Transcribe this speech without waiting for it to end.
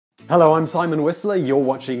Hello, I'm Simon Whistler, you're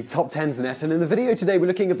watching Top 10's Net, and in the video today we're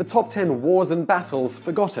looking at the top 10 wars and battles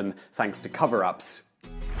forgotten thanks to cover-ups.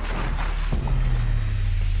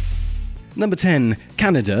 Number 10.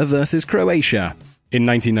 Canada versus Croatia. In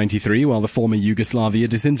 1993, while the former Yugoslavia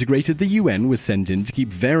disintegrated, the UN was sent in to keep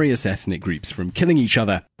various ethnic groups from killing each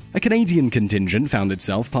other. A Canadian contingent found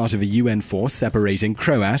itself part of a UN force separating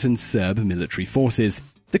Croat and Serb military forces.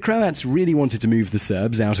 The Croats really wanted to move the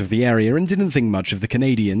Serbs out of the area and didn't think much of the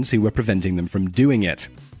Canadians who were preventing them from doing it.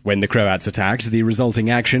 When the Croats attacked, the resulting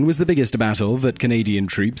action was the biggest battle that Canadian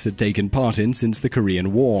troops had taken part in since the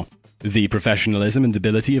Korean War. The professionalism and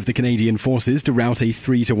ability of the Canadian forces to rout a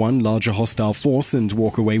 3-1 larger hostile force and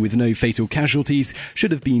walk away with no fatal casualties should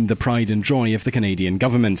have been the pride and joy of the Canadian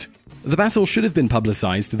government. The battle should have been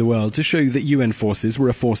publicised to the world to show that UN forces were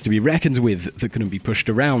a force to be reckoned with that couldn't be pushed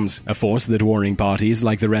around, a force that warring parties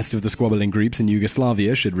like the rest of the squabbling groups in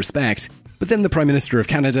Yugoslavia should respect. But then the Prime Minister of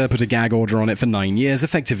Canada put a gag order on it for 9 years,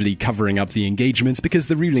 effectively covering up the engagement because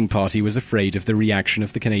the ruling party was afraid of the reaction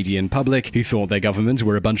of the Canadian public, who thought their government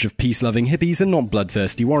were a bunch of peace-loving hippies and not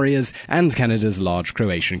bloodthirsty warriors, and Canada's large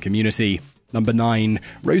Croatian community. Number 9.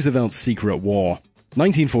 Roosevelt's Secret War.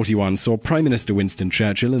 1941 saw Prime Minister Winston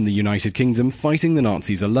Churchill in the United Kingdom fighting the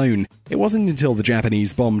Nazis alone. It wasn't until the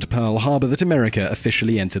Japanese bombed Pearl Harbor that America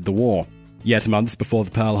officially entered the war. Yet months before the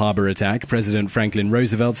Pearl Harbor attack, President Franklin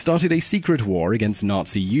Roosevelt started a secret war against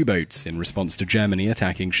Nazi U-boats in response to Germany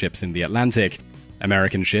attacking ships in the Atlantic.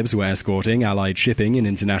 American ships were escorting Allied shipping in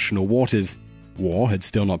international waters. War had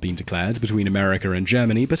still not been declared between America and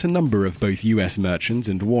Germany, but a number of both US merchant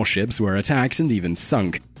and warships were attacked and even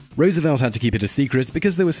sunk. Roosevelt had to keep it a secret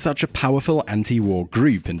because there was such a powerful anti-war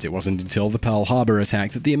group, and it wasn't until the Pearl Harbor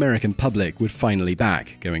attack that the American public would finally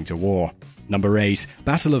back going to war. Number 8.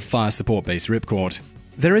 Battle of Fire Support Base Ripcord.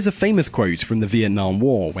 There is a famous quote from the Vietnam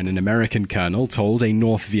War when an American colonel told a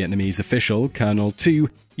North Vietnamese official, Colonel Tu,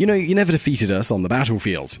 "You know, you never defeated us on the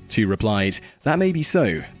battlefield." Tu replied, "That may be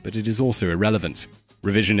so, but it is also irrelevant."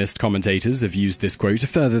 Revisionist commentators have used this quote to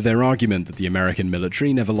further their argument that the American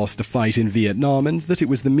military never lost a fight in Vietnam and that it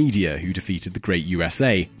was the media who defeated the great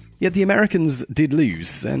USA. Yet the Americans did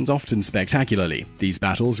lose, and often spectacularly. These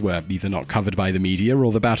battles were either not covered by the media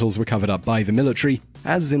or the battles were covered up by the military,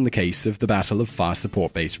 as in the case of the Battle of Fire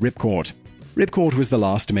Support Base Ripcord. Ripcord was the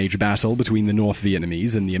last major battle between the North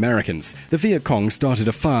Vietnamese and the Americans. The Viet Cong started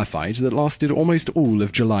a firefight that lasted almost all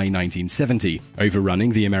of July 1970,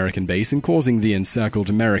 overrunning the American base and causing the encircled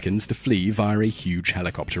Americans to flee via a huge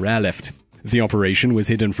helicopter airlift. The operation was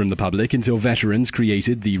hidden from the public until veterans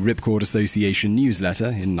created the Ripcord Association newsletter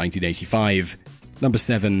in 1985. Number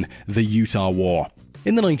 7. The Utah War.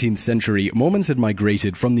 In the 19th century, Mormons had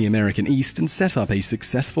migrated from the American East and set up a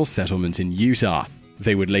successful settlement in Utah.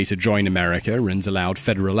 They would later join America and allowed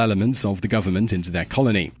federal elements of the government into their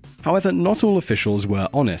colony. However, not all officials were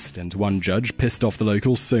honest, and one judge pissed off the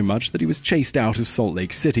locals so much that he was chased out of Salt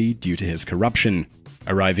Lake City due to his corruption.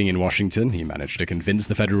 Arriving in Washington, he managed to convince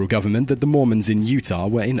the federal government that the Mormons in Utah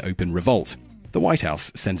were in open revolt. The White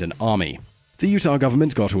House sent an army. The Utah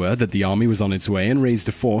government got word that the army was on its way and raised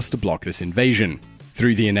a force to block this invasion.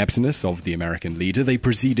 Through the ineptness of the American leader, they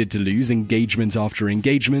proceeded to lose engagement after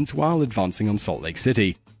engagement while advancing on Salt Lake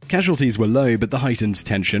City. Casualties were low, but the heightened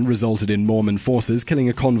tension resulted in Mormon forces killing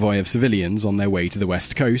a convoy of civilians on their way to the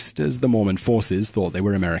West Coast, as the Mormon forces thought they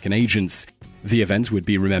were American agents. The event would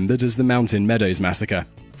be remembered as the Mountain Meadows Massacre.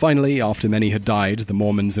 Finally, after many had died, the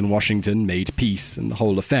Mormons in Washington made peace, and the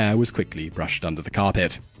whole affair was quickly brushed under the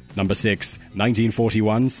carpet. Number 6.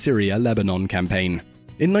 1941 Syria-Lebanon Campaign.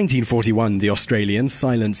 In 1941, the Australian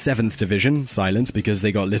Silent 7th Division, silent because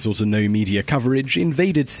they got little to no media coverage,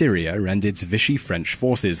 invaded Syria and its Vichy French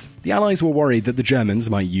forces. The Allies were worried that the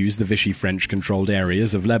Germans might use the Vichy French-controlled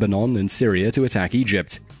areas of Lebanon and Syria to attack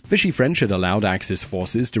Egypt. Vichy French had allowed Axis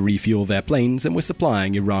forces to refuel their planes and were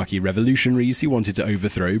supplying Iraqi revolutionaries who wanted to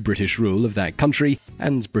overthrow British rule of that country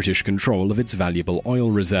and British control of its valuable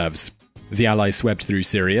oil reserves. The Allies swept through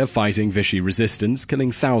Syria, fighting Vichy resistance,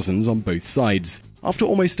 killing thousands on both sides. After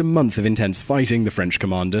almost a month of intense fighting, the French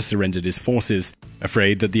commander surrendered his forces.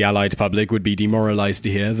 Afraid that the Allied public would be demoralized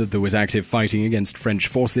to hear that there was active fighting against French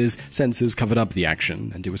forces, censors covered up the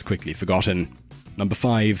action, and it was quickly forgotten. Number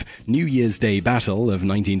 5. New Year's Day Battle of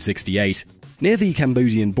 1968. Near the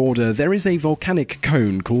Cambodian border, there is a volcanic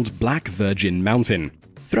cone called Black Virgin Mountain.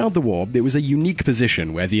 Throughout the war, it was a unique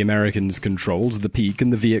position where the Americans controlled the peak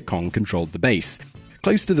and the Viet Cong controlled the base.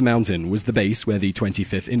 Close to the mountain was the base where the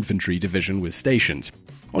 25th Infantry Division was stationed.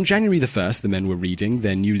 On January the 1st, the men were reading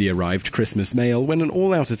their newly arrived Christmas mail when an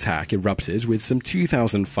all-out attack erupted with some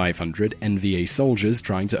 2,500 NVA soldiers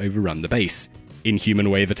trying to overrun the base. Inhuman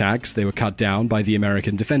wave attacks, they were cut down by the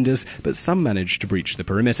American defenders, but some managed to breach the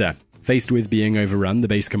perimeter. Faced with being overrun, the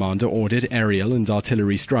base commander ordered aerial and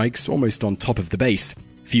artillery strikes almost on top of the base.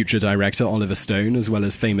 Future director Oliver Stone, as well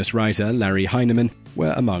as famous writer Larry Heineman,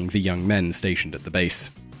 were among the young men stationed at the base.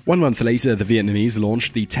 1 month later, the Vietnamese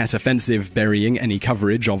launched the Tet Offensive, burying any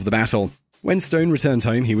coverage of the battle. When Stone returned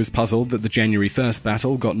home, he was puzzled that the January 1st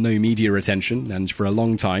battle got no media attention, and for a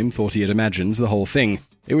long time thought he had imagined the whole thing.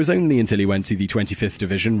 It was only until he went to the 25th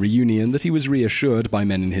Division reunion that he was reassured by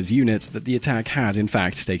men in his unit that the attack had in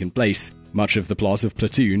fact taken place. Much of the plot of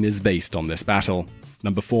Platoon is based on this battle.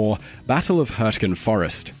 Number 4. Battle of Hurtgen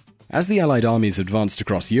Forest. As the Allied armies advanced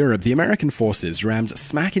across Europe, the American forces rammed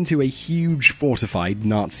smack into a huge fortified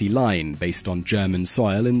Nazi line based on German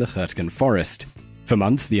soil in the Hurtgen Forest. For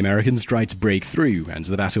months, the Americans tried to break through, and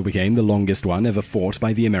the battle became the longest one ever fought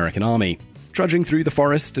by the American army. Trudging through the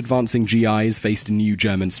forest, advancing GIs faced a new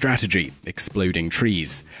German strategy: exploding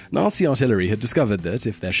trees. Nazi artillery had discovered that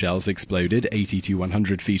if their shells exploded 80 to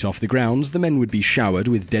 100 feet off the ground, the men would be showered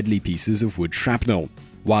with deadly pieces of wood shrapnel.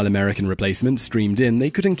 While American replacements streamed in,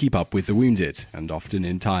 they couldn't keep up with the wounded, and often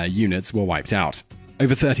entire units were wiped out.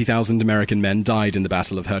 Over 30,000 American men died in the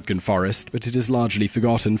Battle of Hurtgen Forest, but it is largely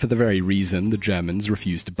forgotten for the very reason the Germans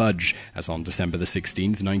refused to budge, as on December 16,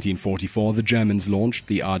 1944, the Germans launched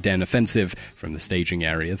the Ardennes Offensive from the staging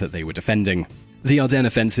area that they were defending. The Ardennes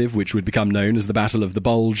Offensive, which would become known as the Battle of the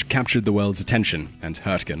Bulge, captured the world's attention, and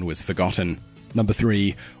Hurtgen was forgotten. Number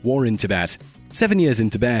 3. War in Tibet. 7 years in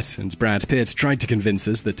Tibet, and Brad Pitt tried to convince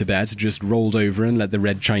us that Tibet just rolled over and let the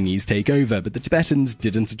Red Chinese take over, but the Tibetans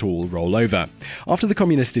didn't at all roll over. After the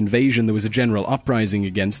communist invasion, there was a general uprising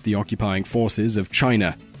against the occupying forces of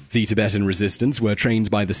China. The Tibetan resistance were trained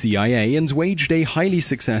by the CIA and waged a highly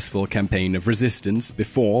successful campaign of resistance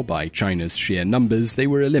before, by China's sheer numbers, they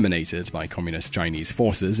were eliminated by communist Chinese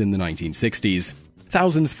forces in the 1960s.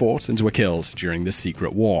 Thousands fought and were killed during this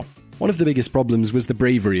secret war. One of the biggest problems was the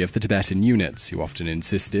bravery of the Tibetan units, who often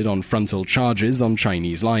insisted on frontal charges on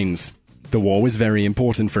Chinese lines. The war was very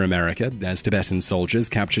important for America, as Tibetan soldiers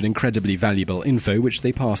captured incredibly valuable info which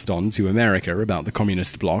they passed on to America about the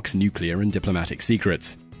communist bloc's nuclear and diplomatic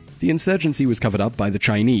secrets. The insurgency was covered up by the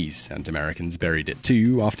Chinese, and Americans buried it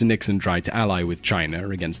too after Nixon tried to ally with China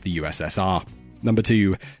against the USSR. Number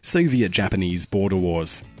 2. Soviet-Japanese border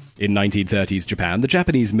wars. In 1930s Japan, the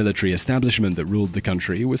Japanese military establishment that ruled the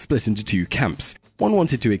country was split into 2 camps. One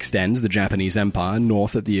wanted to extend the Japanese empire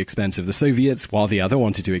north at the expense of the Soviets, while the other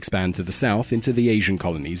wanted to expand to the south into the Asian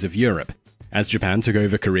colonies of Europe. As Japan took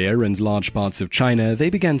over Korea and large parts of China,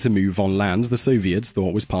 they began to move on land the Soviets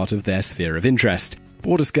thought was part of their sphere of interest.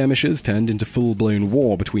 Border skirmishes turned into full-blown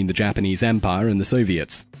war between the Japanese Empire and the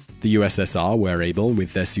Soviets. The USSR were able,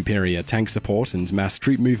 with their superior tank support and mass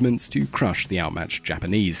troop movements, to crush the outmatched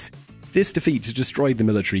Japanese. This defeat destroyed the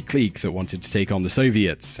military clique that wanted to take on the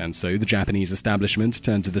Soviets, and so the Japanese establishment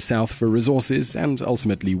turned to the south for resources and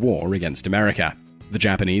ultimately war against America. The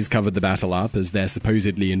Japanese covered the battle up as their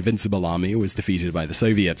supposedly invincible army was defeated by the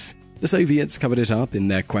Soviets. The Soviets covered it up in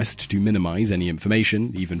their quest to minimize any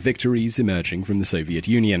information, even victories, emerging from the Soviet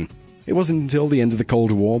Union. It wasn't until the end of the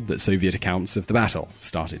Cold War that Soviet accounts of the battle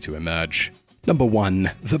started to emerge. Number 1.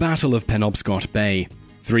 The Battle of Penobscot Bay.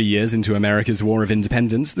 3 years into America's War of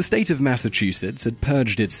Independence, the state of Massachusetts had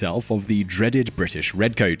purged itself of the dreaded British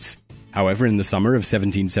Redcoats. However, in the summer of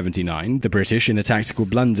 1779, the British, in a tactical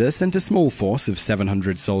blunder, sent a small force of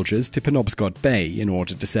 700 soldiers to Penobscot Bay in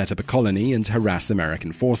order to set up a colony and harass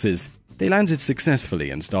American forces. They landed successfully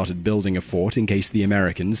and started building a fort in case the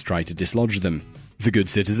Americans tried to dislodge them. The good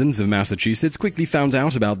citizens of Massachusetts quickly found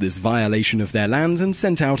out about this violation of their land and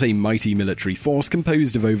sent out a mighty military force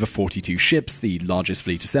composed of over 42 ships, the largest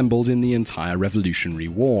fleet assembled in the entire Revolutionary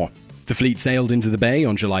War. The fleet sailed into the bay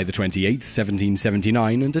on July 28,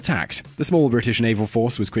 1779, and attacked. The small British naval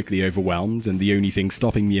force was quickly overwhelmed, and the only thing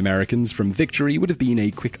stopping the Americans from victory would have been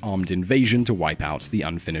a quick armed invasion to wipe out the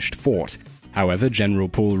unfinished fort. However, General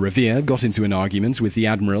Paul Revere got into an argument with the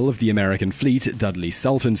admiral of the American fleet, Dudley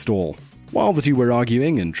Saltonstall. While the two were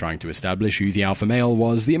arguing and trying to establish who the alpha male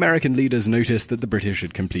was, the American leaders noticed that the British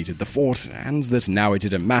had completed the fort, and that now it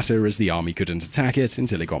didn't matter as the army couldn't attack it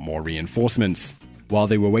until it got more reinforcements. While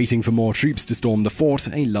they were waiting for more troops to storm the fort,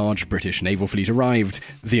 a large British naval fleet arrived.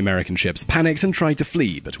 The American ships panicked and tried to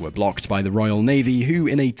flee, but were blocked by the Royal Navy, who,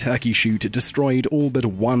 in a turkey shoot, destroyed all but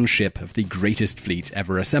one ship of the greatest fleet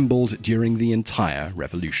ever assembled during the entire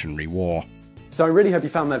Revolutionary War. So I really hope you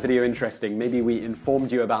found that video interesting. Maybe we informed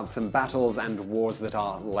you about some battles and wars that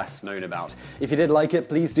are less known about. If you did like it,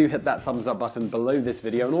 please do hit that thumbs up button below this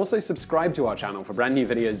video and also subscribe to our channel for brand new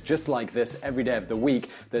videos just like this every day of the week.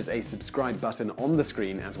 There's a subscribe button on the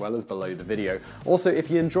screen as well as below the video. Also, if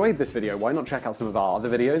you enjoyed this video, why not check out some of our other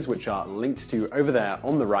videos which are linked to over there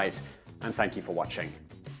on the right, and thank you for watching.